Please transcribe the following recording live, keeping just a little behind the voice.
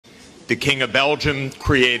The King of Belgium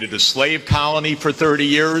created a slave colony for 30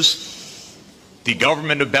 years. The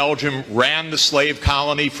government of Belgium ran the slave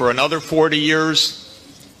colony for another 40 years.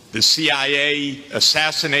 The CIA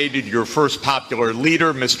assassinated your first popular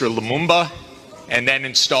leader, Mr. Lumumba, and then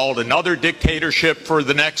installed another dictatorship for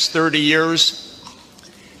the next 30 years.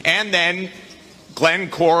 And then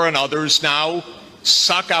Glencore and others now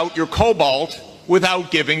suck out your cobalt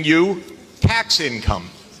without giving you tax income.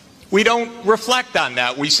 We don't reflect on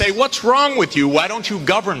that. We say, what's wrong with you? Why don't you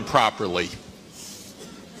govern properly?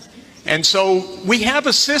 And so we have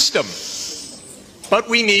a system, but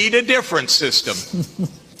we need a different system.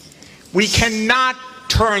 We cannot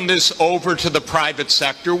turn this over to the private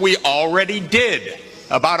sector. We already did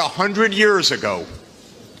about 100 years ago.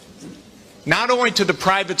 Not only to the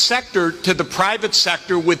private sector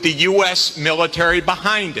with the U.S. military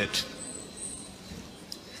behind it,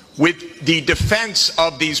 with the defense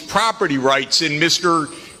of these property rights in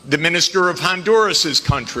the Minister of Honduras's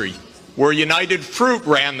country, where United Fruit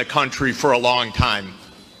ran the country for a long time.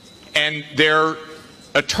 And their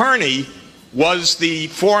attorney was the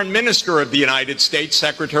foreign minister of the United States,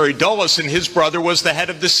 Secretary Dulles, and his brother was the head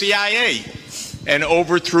of the CIA and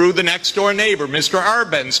overthrew the next door neighbor, Mr.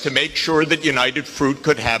 Arbenz, to make sure that United Fruit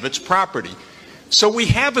could have its property. So we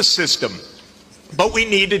have a system, but we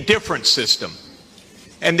need a different system.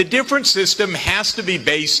 And the different system has to be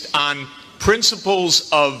based on principles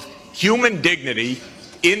of human dignity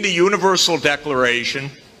in the Universal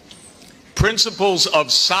Declaration, principles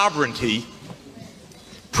of sovereignty,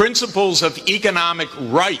 principles of economic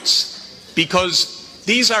rights, because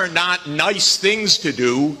these are not nice things to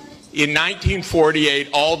do. In 1948,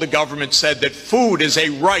 all the government said that food is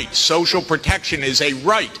a right, social protection is a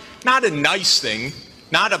right, not a nice thing,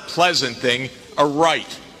 not a pleasant thing, a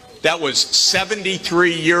right. That was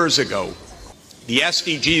 73 years ago. The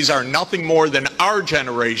SDGs are nothing more than our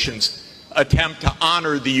generation's attempt to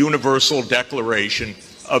honor the Universal Declaration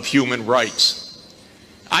of Human Rights.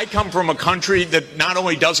 I come from a country that not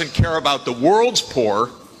only doesn't care about the world's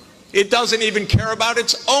poor, it doesn't even care about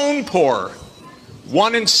its own poor.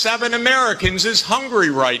 1 in 7 Americans is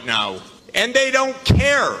hungry right now, and they don't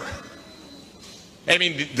care. I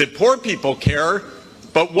mean, the poor people care,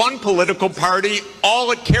 but one political party,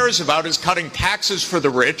 all it cares about is cutting taxes for the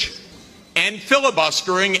rich and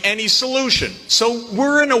filibustering any solution. So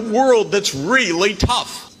we're in a world that's really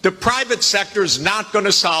tough. The private sector is not going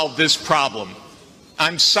to solve this problem.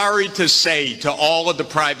 I'm sorry to say to all of the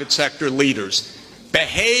private sector leaders,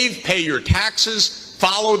 behave, pay your taxes,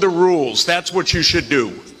 follow the rules. That's what you should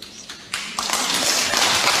do.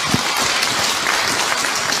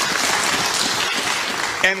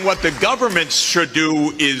 And what the governments should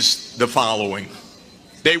do is the following.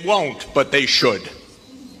 They won't, but they should.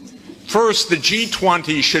 First, the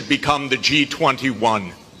G20 should become the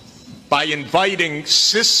G21 by inviting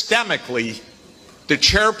systemically the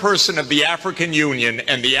chairperson of the African Union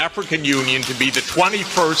and the African Union to be the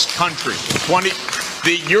 21st country.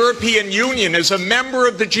 The European Union is a member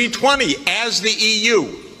of the G20 as the EU.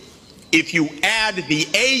 If you add the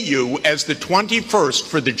AU as the 21st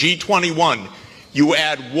for the G21, you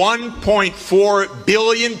add 1.4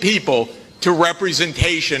 billion people to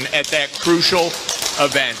representation at that crucial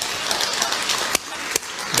event.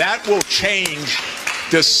 That will change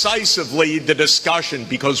decisively the discussion,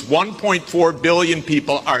 because 1.4 billion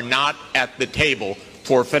people are not at the table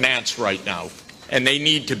for finance right now, and they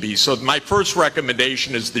need to be. So my first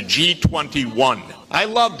recommendation is the G21. I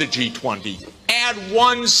love the G20. Add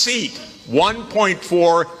one seat,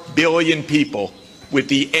 1.4 billion people with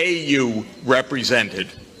the AU represented.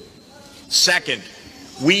 Second,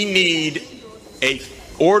 we need an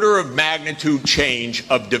order of magnitude change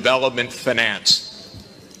of development finance.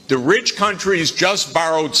 The rich countries just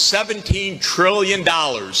borrowed $17 trillion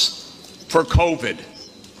for COVID.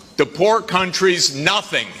 The poor countries,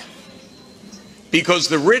 nothing. Because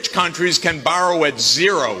the rich countries can borrow at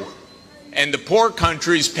 0, and the poor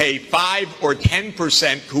countries pay 5 or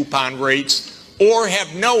 10% coupon rates or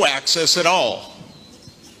have no access at all.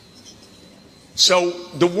 So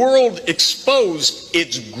the world exposed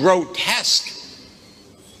its grotesque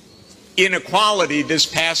inequality this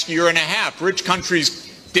past year and a half. Rich countries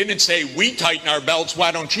didn't say, we tighten our belts, why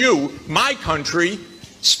don't you? My country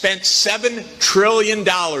spent $7 trillion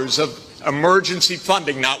of emergency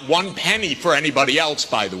funding, not one penny for anybody else,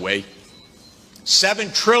 by the way.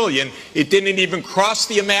 $7 trillion, it didn't even cross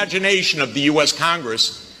the imagination of the U.S.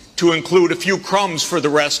 Congress to include a few crumbs for the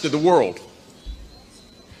rest of the world.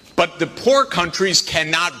 But the poor countries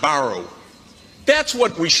cannot borrow. That's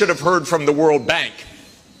what we should have heard from the World Bank.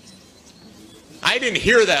 I didn't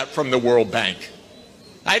hear that from the World Bank.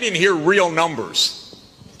 I didn't hear real numbers.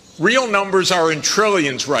 Real numbers are in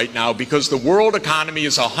trillions right now because the world economy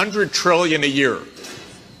is 100 trillion a year.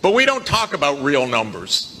 But we don't talk about real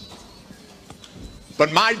numbers.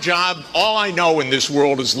 But my job, all I know in this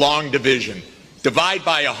world is long division. Divide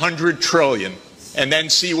by 100 trillion and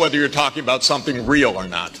then see whether you're talking about something real or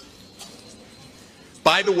not.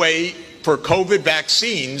 By the way, for COVID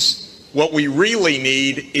vaccines, what we really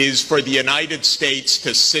need is for the United States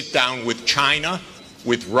to sit down with China,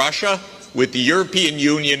 with Russia, with the European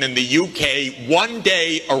Union and the UK one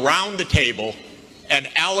day around the table and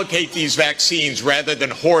allocate these vaccines rather than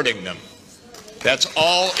hoarding them. That's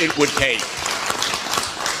all it would take.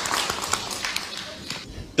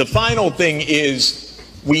 The final thing is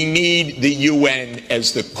we need the UN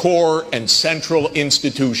as the core and central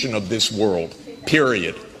institution of this world,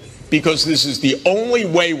 period. Because this is the only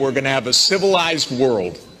way we're going to have a civilized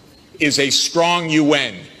world, is a strong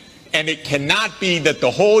UN. And it cannot be that the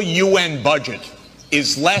whole UN budget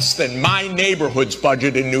is less than my neighborhood's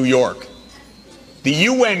budget in New York. The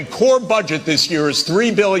UN core budget this year is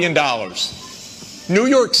 $3 billion. New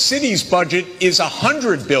York City's budget is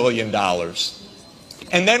 $100 billion.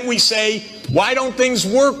 And then we say, why don't things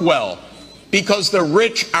work well? Because the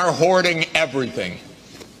rich are hoarding everything.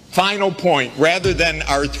 Final point, rather than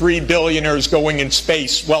our 3 billionaires going in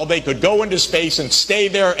space, well, they could go into space and stay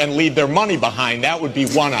there and leave their money behind. That would be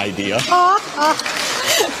one idea.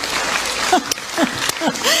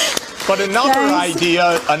 But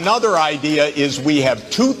another idea is we have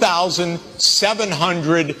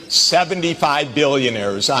 2,775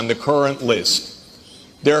 billionaires on the current list.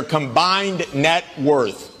 Their combined net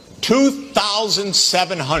worth,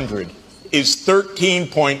 2,700, is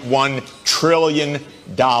 $13.1 trillion.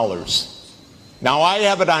 Now, I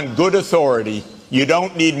have it on good authority, you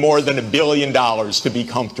don't need more than $1 billion to be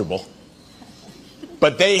comfortable.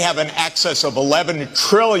 But they have an excess of $11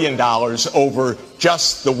 trillion over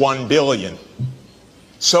just the $1 billion.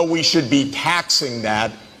 So we should be taxing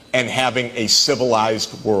that and having a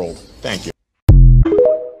civilized world. Thank you.